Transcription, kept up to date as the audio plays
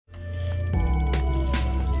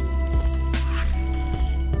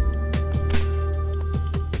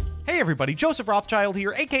everybody, Joseph Rothschild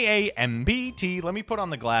here, aka MBT. Let me put on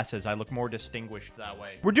the glasses. I look more distinguished that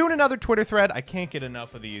way. We're doing another Twitter thread. I can't get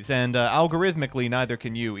enough of these, and algorithmically, neither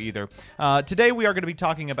can you either. Today, we are going to be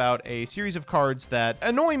talking about a series of cards that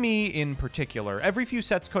annoy me in particular. Every few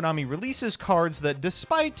sets, Konami releases cards that,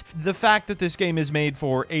 despite the fact that this game is made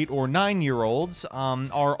for 8 or 9-year-olds,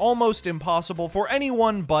 are almost impossible for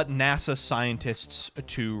anyone but NASA scientists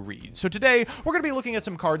to read. So today, we're going to be looking at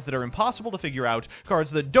some cards that are impossible to figure out, cards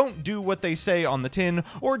that don't do what they say on the tin,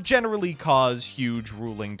 or generally cause huge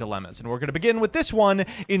ruling dilemmas. And we're going to begin with this one,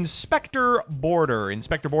 Inspector Border.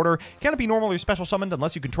 Inspector Border cannot be normally or special summoned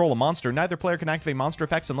unless you control a monster. Neither player can activate monster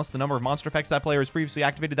effects unless the number of monster effects that player has previously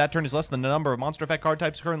activated that turn is less than the number of monster effect card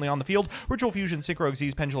types currently on the field. Ritual Fusion, Synchro,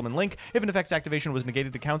 Xyz, Pendulum, and Link. If an effect's activation was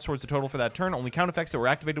negated, it counts towards the total for that turn. Only count effects that were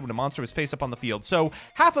activated when a monster was face up on the field. So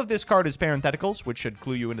half of this card is parentheticals, which should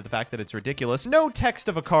clue you into the fact that it's ridiculous. No text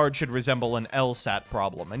of a card should resemble an LSAT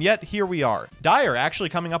problem. And yet, here we are. Dire actually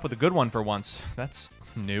coming up with a good one for once. That's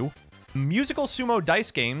new. Musical Sumo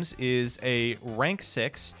Dice Games is a rank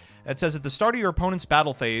 6. It says at the start of your opponent's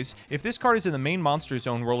battle phase, if this card is in the main monster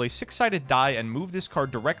zone, roll a 6-sided die and move this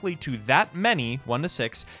card directly to that many, 1 to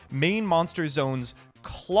 6, main monster zones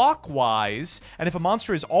clockwise, and if a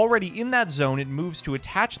monster is already in that zone, it moves to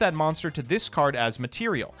attach that monster to this card as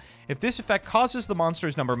material. If this effect causes the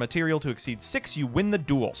monster's number of material to exceed 6, you win the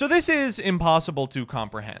duel. So this is impossible to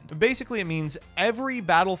comprehend. Basically, it means every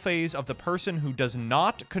battle phase of the person who does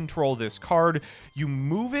not control this card, you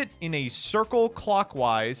move it in a circle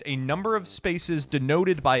clockwise, a number of spaces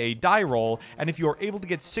denoted by a die roll, and if you are able to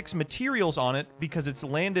get 6 materials on it because it's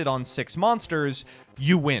landed on 6 monsters,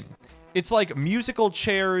 you win. It's like musical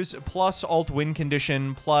chairs plus alt win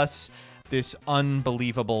condition plus this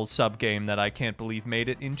unbelievable sub-game that I can't believe made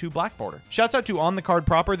it into Black Border. Shouts out to On the Card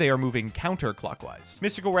proper, they are moving counterclockwise.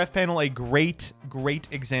 Mystical Ref Panel, a great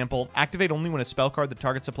example. Activate only when a spell card that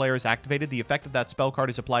targets a player is activated. The effect of that spell card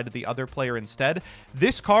is applied to the other player instead.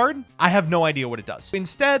 This card, I have no idea what it does.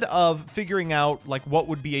 Instead of figuring out like what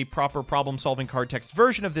would be a proper problem-solving card text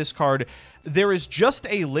version of this card, there is just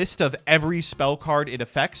a list of every spell card it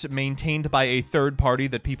affects maintained by a third party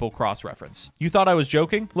that people cross-reference. You thought I was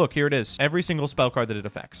joking? Look, here it is. Every single spell card that it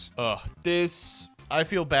affects. Ugh. I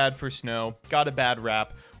feel bad for Snow. Got a bad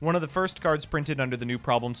rap. One of the first cards printed under the new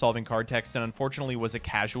problem-solving card text, and unfortunately was a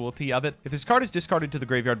casualty of it. If this card is discarded to the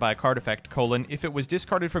graveyard by a card effect, if it was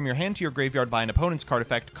discarded from your hand to your graveyard by an opponent's card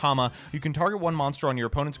effect, you can target one monster on your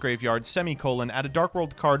opponent's graveyard, add a Dark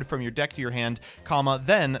World card from your deck to your hand,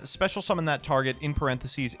 then special summon that target, in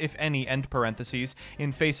parentheses, if any, end parentheses,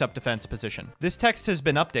 in face-up defense position. This text has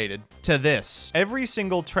been updated to this. Every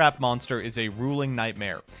single trap monster is a ruling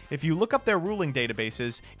nightmare. If you look up their ruling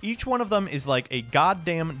databases, each one of them is like a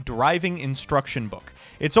goddamn driving instruction book.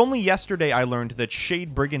 It's only yesterday I learned that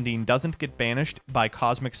Shade Brigandine doesn't get banished by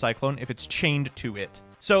Cosmic Cyclone if it's chained to it.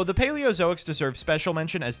 So the Paleozoics deserve special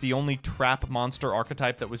mention as the only trap monster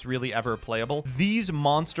archetype that was really ever playable. These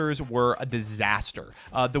monsters were a disaster.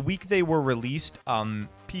 The week they were released,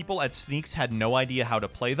 people at Sneaks had no idea how to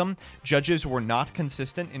play them. Judges were not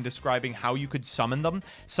consistent in describing how you could summon them.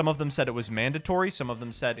 Some of them said it was mandatory. Some of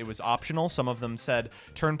them said it was optional. Some of them said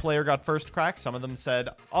turn player got first crack. Some of them said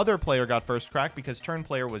other player got first crack because turn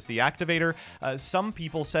player was the activator. Some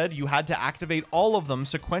people said you had to activate all of them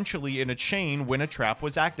sequentially in a chain when a trap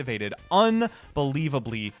was activated.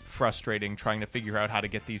 Unbelievably frustrating trying to figure out how to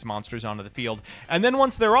get these monsters onto the field. And then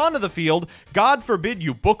once they're onto the field, God forbid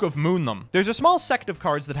you Book of Moon them. There's a small sect of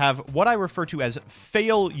cards that have what I refer to as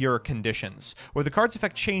failure conditions, where the card's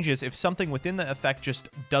effect changes if something within the effect just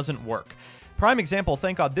doesn't work. Prime example,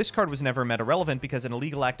 thank God this card was never meta relevant because an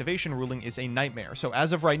illegal activation ruling is a nightmare. So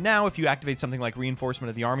as of right now, if you activate something like Reinforcement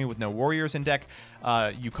of the Army with no warriors in deck,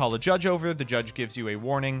 you call a judge over, the judge gives you a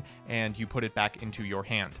warning, and you put it back into your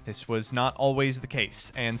hand. This was not always the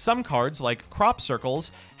case. And some cards, like Crop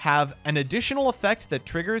Circles, have an additional effect that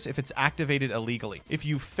triggers if it's activated illegally. If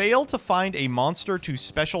you fail to find a monster to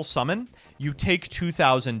special summon, you take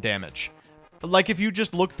 2,000 damage. Like, if you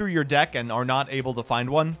just look through your deck and are not able to find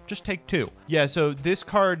one, just take 2. Yeah, so this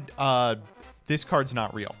card's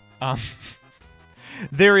not real.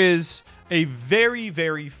 There is a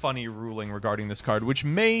very funny ruling regarding this card, which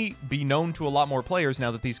may be known to a lot more players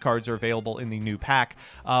now that these cards are available in the new pack,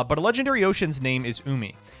 but a Legendary Ocean's name is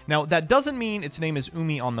Umi. Now, that doesn't mean its name is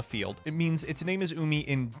Umi on the field. It means its name is Umi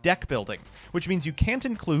in deck building, which means you can't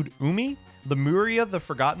include Umi, Lemuria, the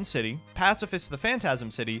Forgotten City, Pacifist, the Phantasm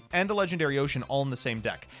City, and a Legendary Ocean all in the same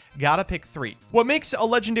deck. Gotta pick 3. What makes a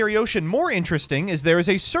Legendary Ocean more interesting is there is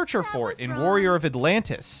a searcher for it in Warrior of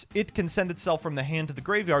Atlantis. It can send itself from the hand to the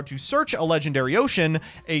graveyard to search a Legendary Ocean,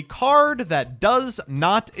 a card that does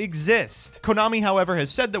not exist. Konami, however, has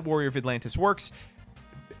said that Warrior of Atlantis works,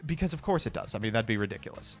 because of course it does. I mean, that'd be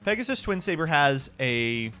ridiculous. Pegasus Twin Saber has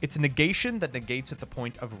it's a negation that negates at the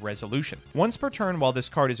point of resolution. Once per turn, while this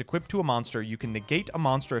card is equipped to a monster, you can negate a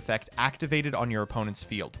monster effect activated on your opponent's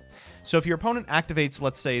field. So if your opponent activates,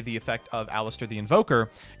 let's say, the effect of Alistair the Invoker,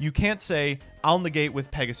 you can't say, I'll negate with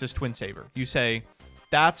Pegasus Twin Saber. You say,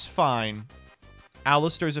 that's fine.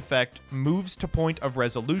 Alistair's effect moves to point of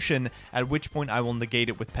resolution, at which point I will negate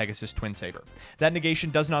it with Pegasus Twin Saber. That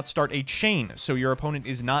negation does not start a chain, so your opponent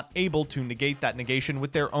is not able to negate that negation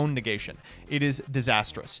with their own negation. It is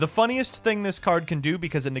disastrous. The funniest thing this card can do,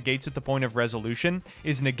 because it negates at the point of resolution,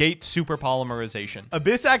 is negate super polymerization.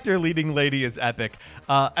 Abyss Actor Leading Lady is epic.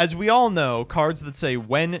 As we all know, cards that say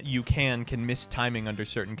when you can miss timing under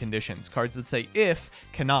certain conditions. Cards that say if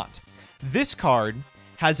cannot. This card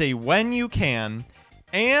has a when you can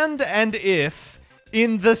and if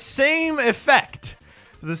in the same effect.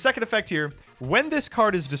 So the second effect here, when this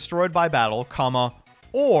card is destroyed by battle, comma,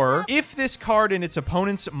 or if this card in its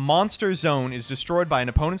opponent's monster zone is destroyed by an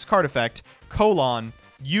opponent's card effect, colon,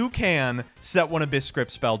 you can set one Abyss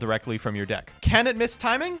Script spell directly from your deck. Can it miss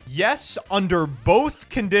timing? Yes, under both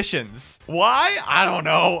conditions. Why? I don't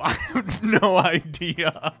know. I have no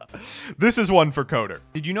idea. This is one for Coder.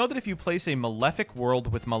 Did you know that if you place a Malefic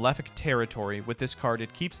World with Malefic Territory with this card,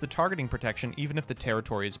 it keeps the targeting protection even if the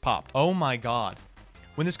territory is popped? Oh my god.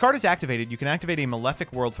 When this card is activated, you can activate a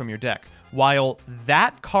Malefic World from your deck. While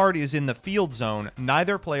that card is in the field zone,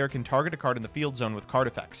 neither player can target a card in the field zone with card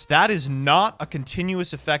effects. That is not a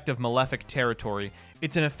continuous effect of Malefic Territory.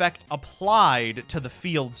 It's an effect applied to the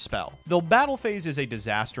field spell. The battle phase is a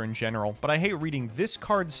disaster in general, but I hate reading this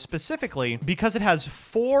card specifically because it has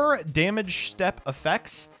 4 damage step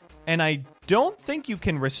effects, and I don't think you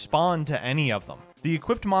can respond to any of them. The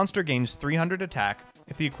equipped monster gains 300 attack.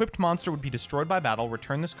 If the equipped monster would be destroyed by battle,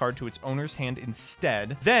 return this card to its owner's hand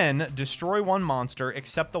instead. Then, destroy one monster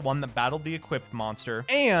except the one that battled the equipped monster,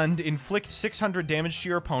 and inflict 600 damage to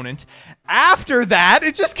your opponent. After that,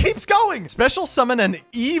 it just keeps going. Special summon an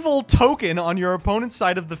evil token on your opponent's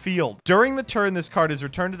side of the field. During the turn this card is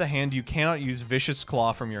returned to the hand, you cannot use Vicious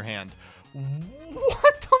Claw from your hand.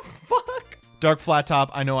 What the fuck? Dark Flat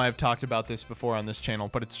Top, I know I've talked about this before on this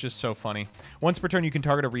channel, but it's just so funny. Once per turn, you can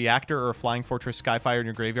target a Reactor or a Flying Fortress Skyfire in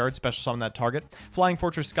your graveyard, special summon that target. Flying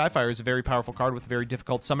Fortress Skyfire is a very powerful card with a very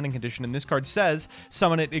difficult summoning condition, and this card says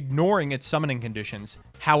summon it ignoring its summoning conditions.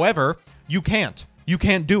 However, you can't. You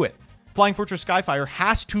can't do it. Flying Fortress Skyfire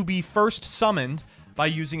has to be first summoned by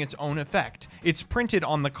using its own effect. It's printed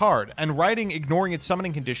on the card, and writing ignoring its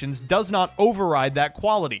summoning conditions does not override that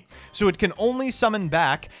quality. So it can only summon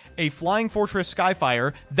back a Flying Fortress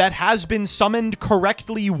Skyfire that has been summoned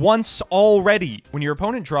correctly once already. When your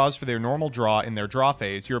opponent draws for their normal draw in their draw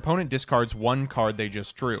phase, your opponent discards one card they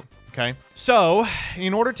just drew. Okay, so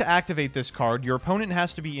in order to activate this card, your opponent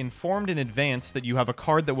has to be informed in advance that you have a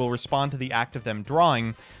card that will respond to the act of them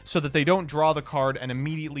drawing, so that they don't draw the card and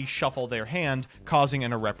immediately shuffle their hand, causing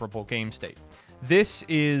an irreparable game state. This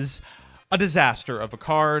is a disaster of a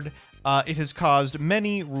card. It has caused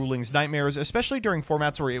many rulings nightmares, especially during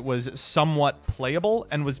formats where it was somewhat playable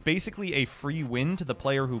and was basically a free win to the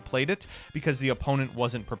player who played it because the opponent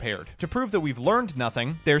wasn't prepared. To prove that we've learned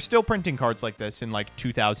nothing, they're still printing cards like this in like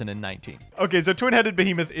 2019. Okay, so Twin-Headed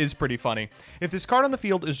Behemoth is pretty funny. If this card on the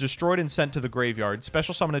field is destroyed and sent to the graveyard,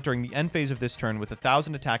 special summon it during the end phase of this turn with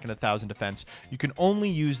 1,000 attack and 1,000 defense. You can only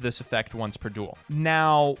use this effect once per duel.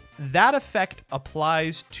 Now, that effect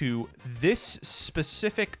applies to this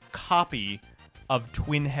specific copy of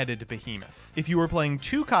Twin-Headed Behemoth. If you were playing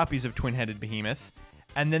 2 copies of Twin-Headed Behemoth,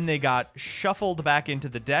 and then they got shuffled back into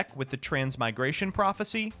the deck with the Transmigration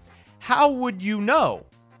Prophecy, how would you know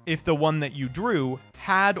if the one that you drew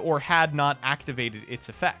had or had not activated its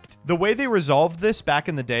effect? The way they resolved this back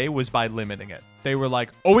in the day was by limiting it. They were like,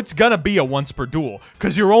 oh, it's gonna be a once per duel,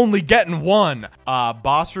 because you're only getting one.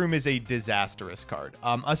 Boss Room is a disastrous card.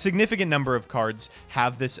 A significant number of cards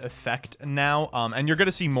have this effect now, and you're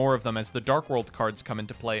gonna see more of them as the Dark World cards come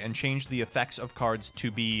into play and change the effects of cards to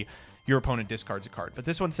be your opponent discards a card. But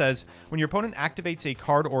this one says, when your opponent activates a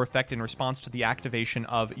card or effect in response to the activation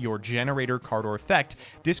of your generator card or effect,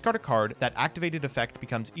 discard a card. That activated effect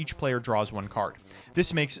becomes each player draws one card.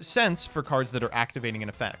 This makes sense for cards that are activating an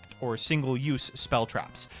effect or single-use spell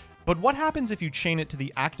traps. But what happens if you chain it to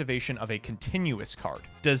the activation of a continuous card?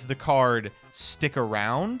 Does the card stick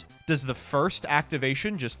around? Does the first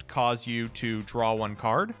activation just cause you to draw one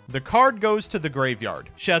card? The card goes to the graveyard.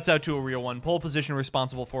 Shouts out to a real one. Pole position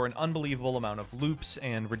responsible for an unbelievable amount of loops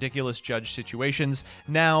and ridiculous judge situations.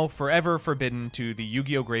 Now forever forbidden to the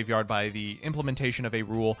Yu-Gi-Oh! Graveyard by the implementation of a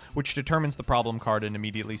rule which determines the problem card and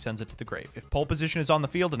immediately sends it to the grave. If pole position is on the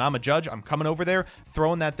field and I'm a judge, I'm coming over there,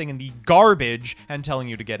 throwing that thing in the garbage and telling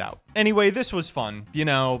you to get out. Anyway, this was fun. You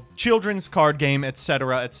know, children's card game,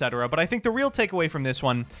 etc., etc. But I think the real takeaway from this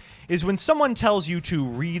one is when someone tells you to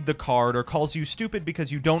read the card or calls you stupid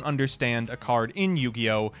because you don't understand a card in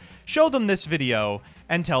Yu-Gi-Oh!, show them this video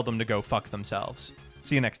and tell them to go fuck themselves.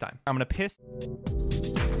 See you next time. I'm gonna piss.